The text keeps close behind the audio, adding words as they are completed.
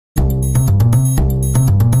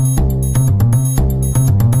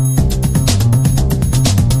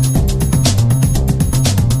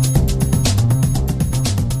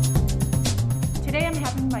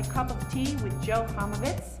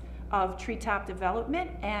of Treetop Development,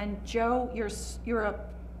 and Joe, you're a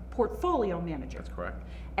portfolio manager. That's correct.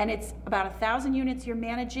 And it's about 1,000 units you're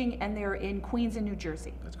managing, and they're in Queens and New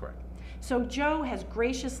Jersey. That's correct. So Joe has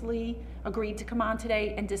graciously agreed to come on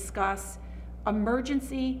today and discuss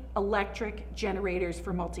emergency electric generators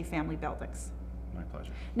for multifamily buildings. My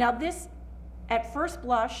pleasure. Now this, at first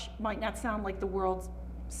blush, might not sound like the world's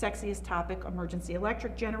sexiest topic, emergency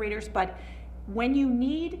electric generators, but when you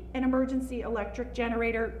need an emergency electric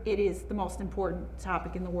generator, it is the most important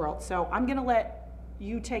topic in the world. So I'm gonna let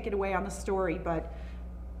you take it away on the story, but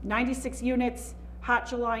 96 units, hot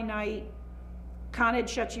July night, Con Ed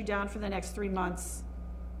shuts you down for the next 3 months.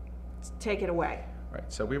 Take it away. Right,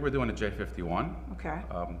 so we were doing a J51, Okay.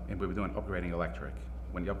 and we were doing upgrading electric.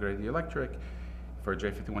 When you upgrade the electric, for a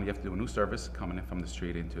J51, you have to do a new service coming in from the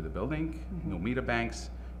street into the building, new meter banks,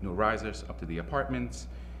 new risers up to the apartments,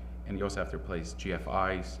 and you also have to replace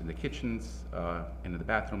GFIs in the kitchens, into the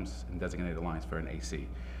bathrooms, and designated lines for an AC.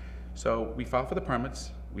 So we filed for the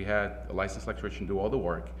permits. We had a licensed electrician do all the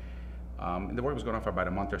work. And the work was going on for about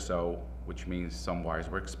a month or so, which means some wires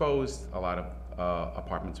were exposed. A lot of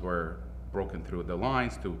apartments were broken through the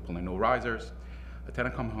lines to pull in new risers. A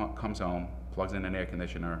tenant comes home, plugs in an air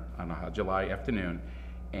conditioner on a July afternoon,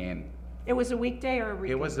 and It was a weekday or a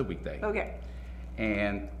weekend? it was a weekday. Okay.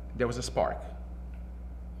 And there was a spark.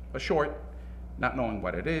 A short, not knowing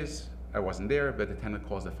what it is. I wasn't there, but the tenant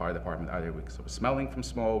calls the fire department either because it was smelling from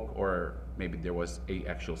smoke or maybe there was a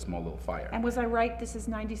actual small little fire. And was I right, this is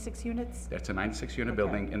 96 units? That's a 96-unit Okay.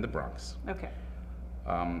 building in the Bronx. Okay.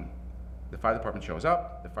 The fire department shows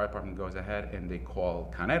up, the fire department goes ahead and they call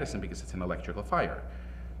Con Edison because it's an electrical fire.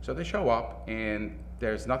 So they show up and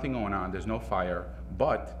there's nothing going on, there's no fire,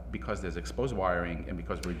 but because there's exposed wiring and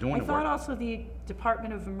because we're doing I the thought work, also the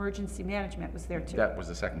Department of Emergency Management was there too. that was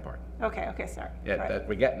the second part. Okay, sorry. Yeah, All right. that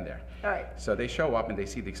we're getting there. All right. So they show up and they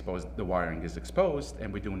see the wiring is exposed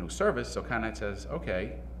and we do a new service. So Con Ed says,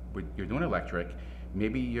 okay, you're doing electric.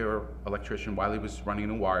 Maybe your electrician, while he was running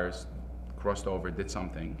the wires, crossed over, did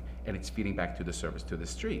something, and it's feeding back to the service to the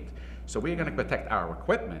street. So we're gonna protect our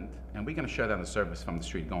equipment and we're gonna shut down the service from the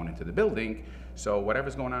street going into the building. So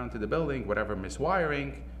whatever's going on into the building, whatever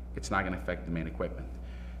miswiring, it's not gonna affect the main equipment.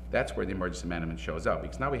 That's where the emergency management shows up,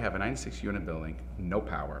 because now we have a 96-unit building, no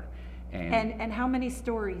power, And how many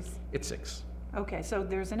stories? it's 6. Okay, so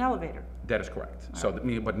there's an elevator. That is correct. So,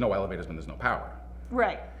 but no elevators when there's no power.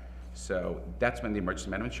 Right. So that's when the emergency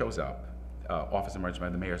management shows up. Office of Emergency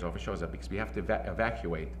Management, the mayor's office shows up because we have to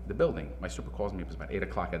evacuate the building. My super calls me, it was about 8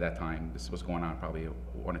 o'clock at that time. This was going on probably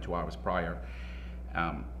 1 or 2 hours prior.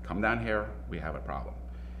 Come down here, we have a problem.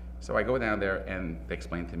 So I go down there and they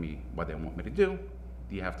explain to me what they want me to do.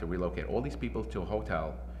 You have to relocate all these people to a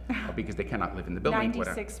hotel because they cannot live in the building.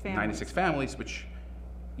 96 families. 96 families, which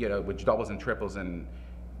doubles and triples and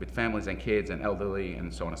with families and kids and elderly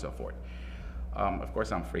and so on and so forth. Of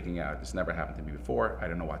course, I'm freaking out. This never happened to me before. I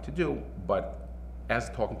don't know what to do, but as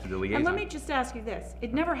talking to the liaison... And let me just ask you this.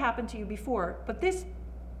 It never happened to you before, but this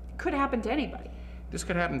could happen to anybody. This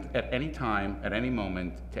could happen at any time, at any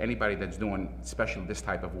moment, to anybody that's doing especially this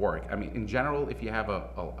type of work. I mean, in general, if you have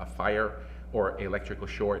a fire or electrical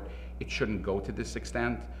short, it shouldn't go to this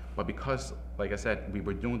extent. But because, like I said, we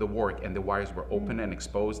were doing the work and the wires were open and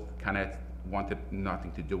exposed, Con Ed wanted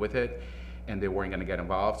nothing to do with it, and they weren't going to get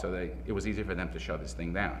involved, so it was easy for them to shut this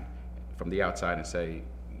thing down from the outside and say,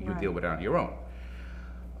 you deal with it on your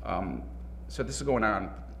own. So this is going on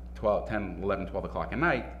 10, 11, 12 o'clock at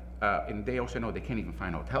night, and they also know they can't even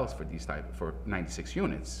find hotels for 96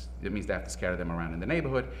 units. It means they have to scatter them around in the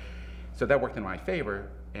neighborhood. So that worked in my favor,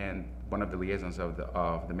 and one of the liaisons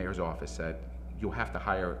of the mayor's office said, you have to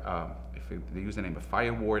hire, if they use the name of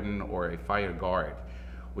fire warden or a fire guard,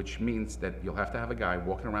 which means that you'll have to have a guy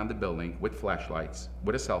walking around the building with flashlights,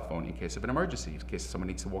 with a cell phone in case of an emergency, in case someone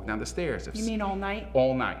needs to walk down the stairs. You mean all night?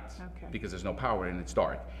 All night, Okay. because there's no power and it's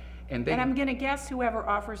dark. And I'm going to guess whoever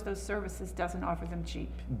offers those services doesn't offer them cheap.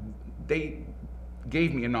 They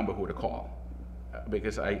gave me a number who to call,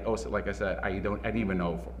 because I also, like I said, I didn't even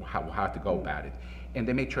know how to go about it. And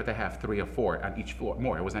they made sure to have 3 or 4 on each floor.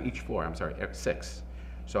 More, it was on each floor, I'm sorry, 6.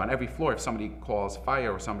 So on every floor, if somebody calls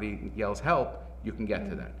fire or somebody yells help, you can get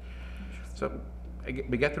to that. So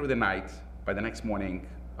we get through the night. By the next morning,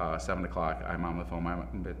 7 o'clock, I'm on the phone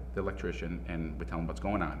with the electrician and we tell him what's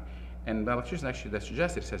going on. And the electrician actually that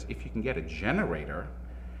suggested, says, if you can get a generator,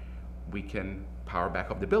 we can power back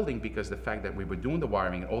up the building, because the fact that we were doing the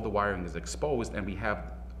wiring and all the wiring is exposed and we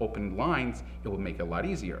have open lines, it will make it a lot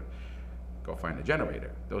easier. Go find a generator.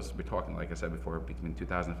 Those, we're talking, like I said before, between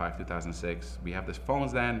 2005, 2006. We have the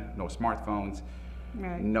phones then, no smartphones.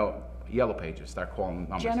 Right. No, Yellow Pages, start calling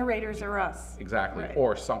numbers. Generators are us. Exactly, Right.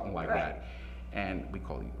 or something like Right. that. And we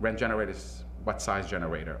call it rent generators. What size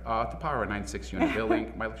generator? To power a 96 unit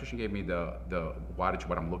building. My electrician gave me the wattage,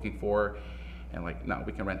 what I'm looking for, and like, no,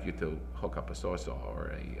 we can rent you to hook up a saw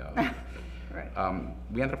or a. Right.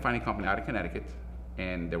 We ended up finding a company out of Connecticut,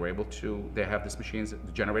 and they were able to. They have this machines,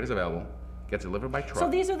 the generators available, gets delivered by truck. So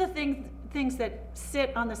these are the things that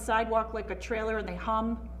sit on the sidewalk like a trailer and they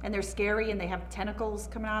hum and they're scary and they have tentacles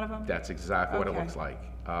coming out of them? That's exactly what it Okay. looks like.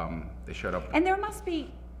 They showed up. And there must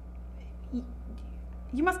be,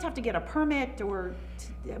 you must have to get a permit, or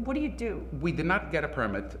what do you do? We did not get a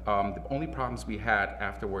permit. The only problems we had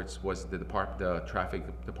afterwards was the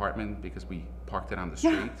traffic department, because we parked it on the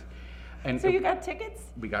street. And So you got tickets?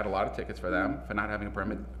 we got a lot of tickets for them for not having a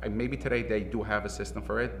permit. Maybe today they do have a system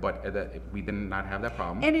for it, but we did not have that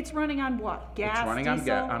problem. And it's running on what? Gas, it's running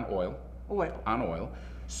diesel? on oil. Oil. On oil.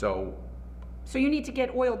 So you need to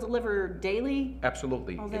get oil delivered daily?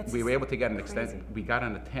 absolutely, Oh, that's we were able to get an crazy. extent. We got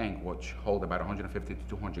on a tank which hold about 150 to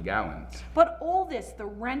 200 gallons. But all this, the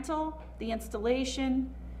rental, the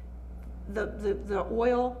installation, the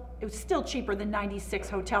oil, it was still cheaper than 96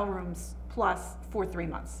 hotel rooms plus for 3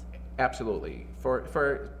 months. Absolutely,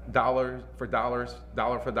 for dollar for dollar,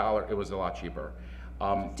 it was a lot cheaper.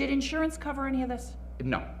 Did insurance cover any of this?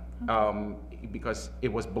 No, because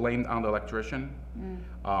it was blamed on the electrician.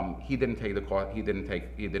 He didn't take the cost. He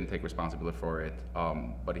didn't take responsibility for it.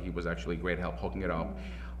 But he was actually great help hooking it up.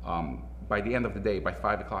 By the end of the day, by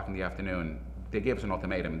 5 o'clock in the afternoon, they gave us an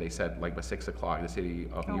ultimatum. They said, like, by 6 o'clock, the city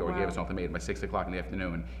of New York gave us an ultimatum. By 6 o'clock in the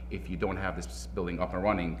afternoon, if you don't have this building up and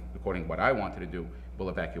running according to what I wanted to do, we'll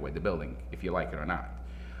evacuate the building, if you like it or not.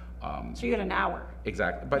 So you had an hour.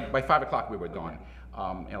 Exactly. But by 5 o'clock, we were done.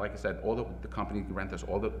 And like I said, all the company rent us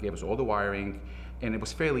gave us all the wiring, and it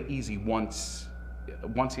was fairly easy once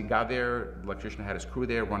he got there. The electrician had his crew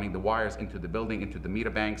there running the wires into the building, into the meter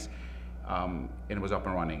banks, and it was up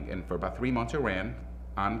and running. And for about 3 months, it ran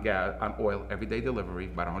on gas, on oil, everyday delivery,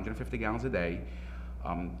 about 150 gallons a day.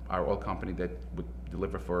 Our oil company that would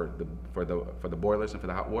deliver for the boilers and for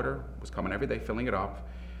the hot water was coming every day, filling it up.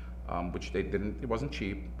 Which they didn't, it wasn't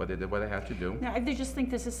cheap, but they did what they had to do. Now, I just think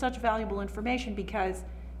this is such valuable information, because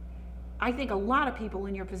I think a lot of people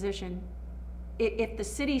in your position, if the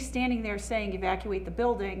city's standing there saying evacuate the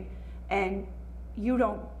building and you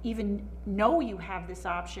don't even know you have this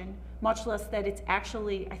option, much less that it's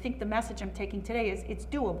actually, I think the message I'm taking today is it's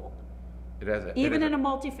doable. Even in a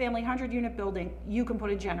multifamily 100-unit building, you can put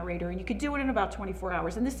a generator, and you could do it in about 24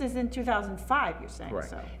 hours. And this is in 2005, you're saying. Right.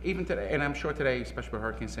 So. Even today, and I'm sure today, especially with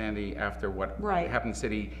Hurricane Sandy, after what Right. happened in the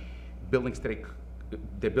city, buildings today,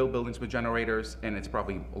 they build buildings with generators, and it's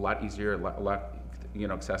probably a lot easier, a lot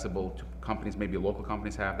accessible to companies. Maybe local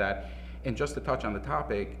companies have that. And just to touch on the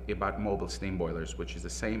topic about mobile steam boilers, which is the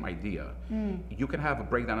same idea. You can have a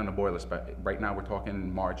breakdown in a boiler. Right now we're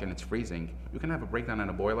talking March and it's freezing. You can have a breakdown in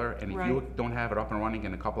a boiler, and if you don't have it up and running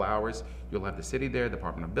in a couple of hours, you'll have the city there,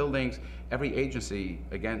 Department of Buildings, every agency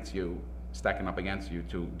against you, stacking up against you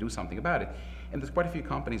to do something about it. And there's quite a few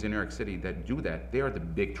companies in New York City that do that. They are the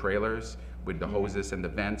big trailers with the hoses and the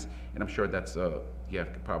vents, and I'm sure that's, you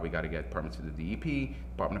probably got to get permits to the DEP,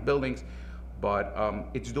 Department of Buildings. But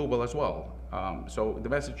it's doable as well. So the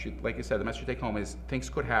message, like you said, the message you take home is things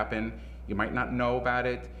could happen. You might not know about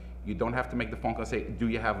it. You don't have to make the phone call and say, do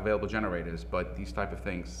you have available generators? But these type of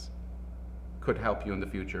things could help you in the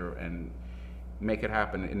future and make it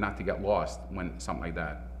happen, and not to get lost when something like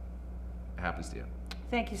that happens to you.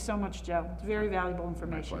 Thank you so much, Joe. It's very valuable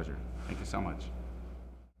information. My pleasure. Thank you so much.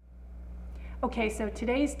 Okay, so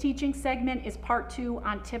today's teaching segment is part 2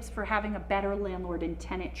 on tips for having a better landlord and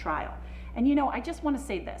tenant trial. And I just want to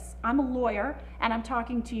say this. I'm a lawyer, and I'm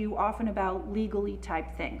talking to you often about legally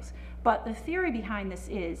type things. But the theory behind this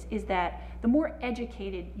is that the more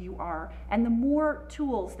educated you are and the more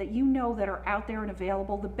tools that you know that are out there and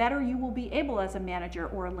available, the better you will be able as a manager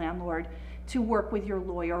or a landlord to work with your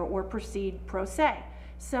lawyer or proceed pro se.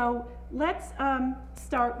 So let's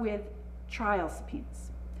start with trial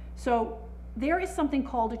subpoenas. So there is something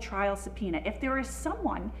called a trial subpoena. If there is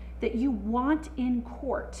someone that you want in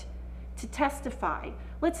court to testify,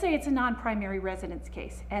 let's say it's a non-primary residence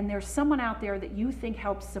case, and there's someone out there that you think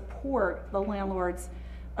helps support the landlord's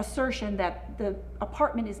assertion that the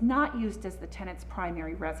apartment is not used as the tenant's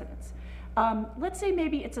primary residence. Let's say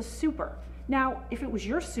maybe it's a super. Now, if it was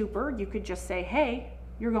your super, you could just say, hey,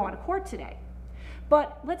 you're going to court today.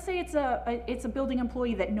 But let's say it's a building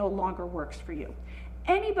employee that no longer works for you.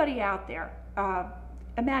 Anybody out there,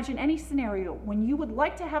 imagine any scenario when you would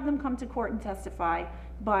like to have them come to court and testify,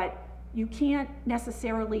 but you can't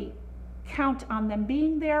necessarily count on them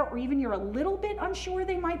being there, or even you're a little bit unsure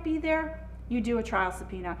they might be there, you do a trial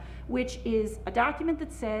subpoena, which is a document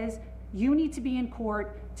that says you need to be in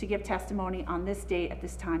court to give testimony on this date at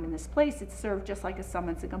this time in this place. It's served just like a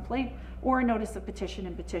summons and complaint or a notice of petition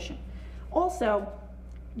and petition. Also,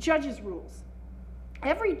 judges' rules.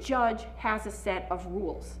 Every judge has a set of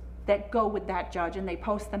rules that go with that judge, and they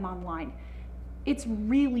post them online. It's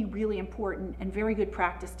really, really important and very good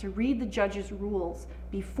practice to read the judge's rules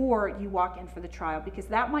before you walk in for the trial, because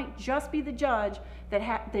that might just be the judge that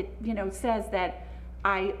says that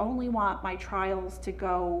I only want my trials to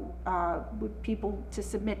go with people to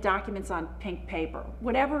submit documents on pink paper.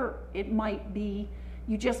 Whatever it might be,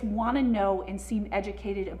 you just want to know and seem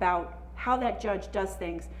educated about how that judge does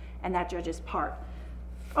things and that judge's part.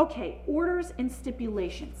 Okay, orders and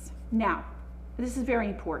stipulations. Now, this is very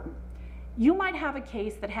important. You might have a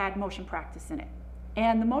case that had motion practice in it,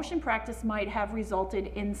 and the motion practice might have resulted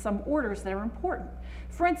in some orders that are important.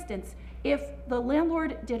 For instance, if the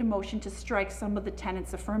landlord did a motion to strike some of the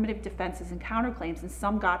tenant's affirmative defenses and counterclaims and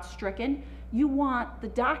some got stricken, you want the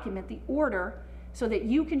document, the order, so that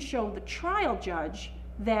you can show the trial judge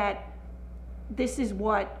that this is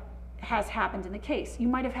what has happened in the case. You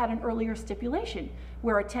might have had an earlier stipulation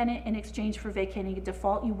where a tenant, in exchange for vacating a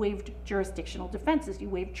default, you waived jurisdictional defenses, you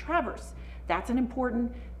waived traverse. That's an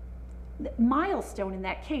important milestone in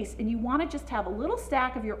that case, and you want to just have a little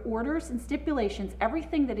stack of your orders and stipulations,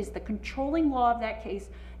 everything that is the controlling law of that case.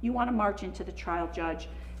 You want to march into the trial judge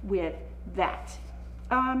with that.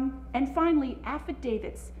 And finally,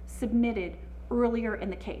 affidavits submitted earlier in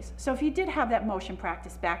the case. So if you did have that motion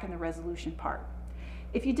practice back in the resolution part,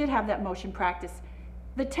 if you did have that motion practice,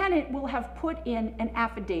 the tenant will have put in an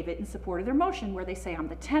affidavit in support of their motion where they say, I'm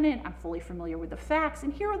the tenant, I'm fully familiar with the facts,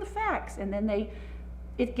 and here are the facts. And then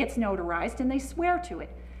it gets notarized and they swear to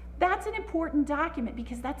it. That's an important document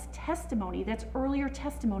because that's testimony, that's earlier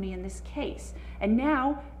testimony in this case. And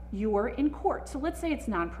now you're in court. So let's say it's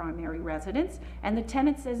non-primary residence and the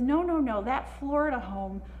tenant says, no, that Florida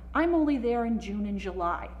home, I'm only there in June and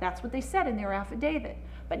July. That's what they said in their affidavit.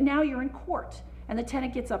 But now you're in court. And the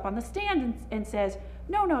tenant gets up on the stand and says,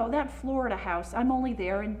 no, that Florida house, I'm only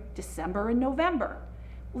there in December and November.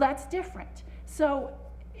 Well, that's different. So,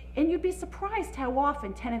 and you'd be surprised how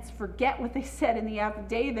often tenants forget what they said in the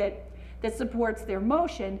affidavit that supports their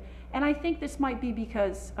motion. And I think this might be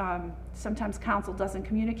because sometimes counsel doesn't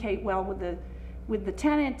communicate well with the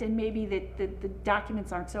tenant, and maybe the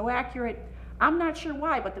documents aren't so accurate. I'm not sure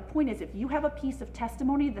why, but the point is, if you have a piece of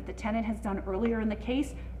testimony that the tenant has done earlier in the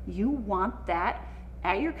case, you want that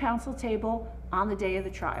at your counsel table on the day of the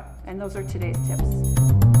trial. And those are today's tips.